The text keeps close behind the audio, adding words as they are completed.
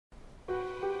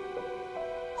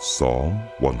Psalm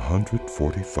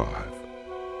 145,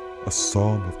 a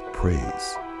psalm of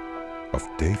praise of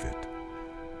David.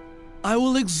 I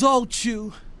will exalt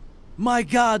you, my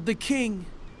God the King.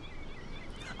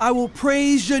 I will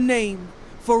praise your name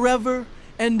forever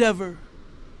and ever.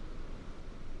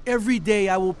 Every day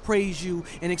I will praise you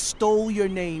and extol your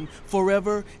name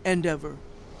forever and ever.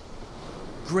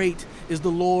 Great is the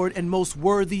Lord and most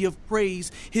worthy of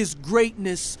praise. His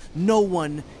greatness no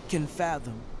one can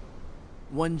fathom.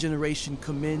 One generation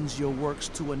commends your works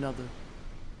to another.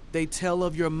 They tell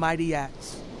of your mighty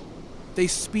acts. They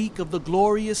speak of the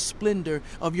glorious splendor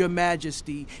of your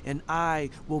majesty, and I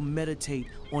will meditate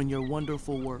on your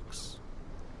wonderful works.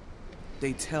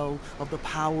 They tell of the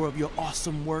power of your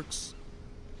awesome works,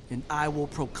 and I will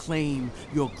proclaim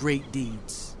your great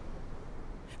deeds.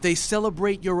 They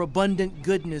celebrate your abundant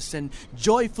goodness and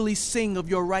joyfully sing of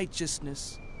your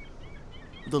righteousness.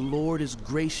 The Lord is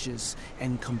gracious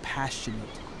and compassionate,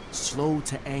 slow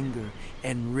to anger,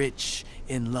 and rich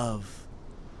in love.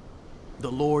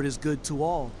 The Lord is good to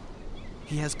all.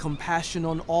 He has compassion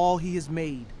on all he has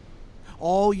made.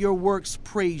 All your works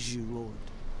praise you, Lord.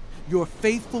 Your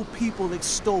faithful people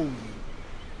extol you.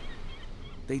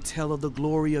 They tell of the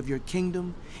glory of your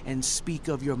kingdom and speak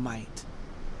of your might,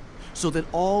 so that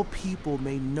all people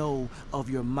may know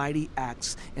of your mighty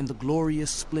acts and the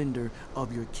glorious splendor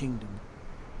of your kingdom.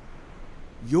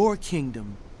 Your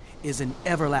kingdom is an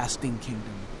everlasting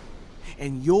kingdom,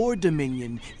 and your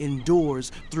dominion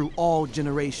endures through all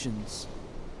generations.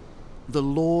 The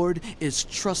Lord is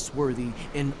trustworthy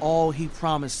in all he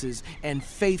promises and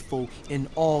faithful in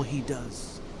all he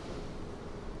does.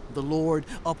 The Lord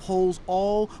upholds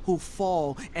all who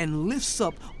fall and lifts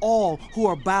up all who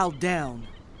are bowed down.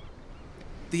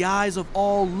 The eyes of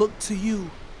all look to you,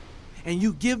 and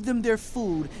you give them their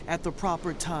food at the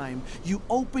proper time. You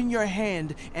open your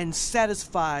hand and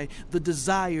satisfy the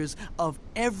desires of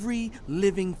every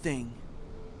living thing.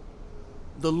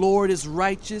 The Lord is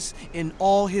righteous in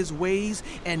all his ways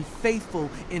and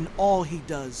faithful in all he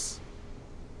does.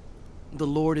 The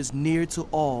Lord is near to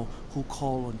all who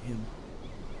call on him,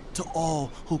 to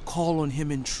all who call on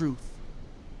him in truth.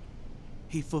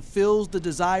 He fulfills the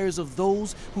desires of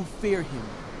those who fear him.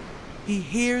 He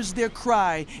hears their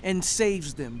cry and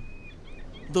saves them.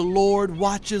 The Lord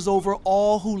watches over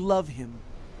all who love him,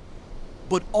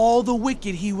 but all the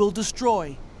wicked he will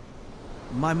destroy.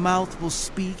 My mouth will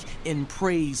speak in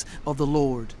praise of the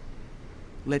Lord.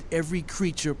 Let every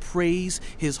creature praise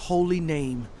his holy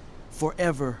name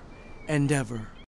forever and ever.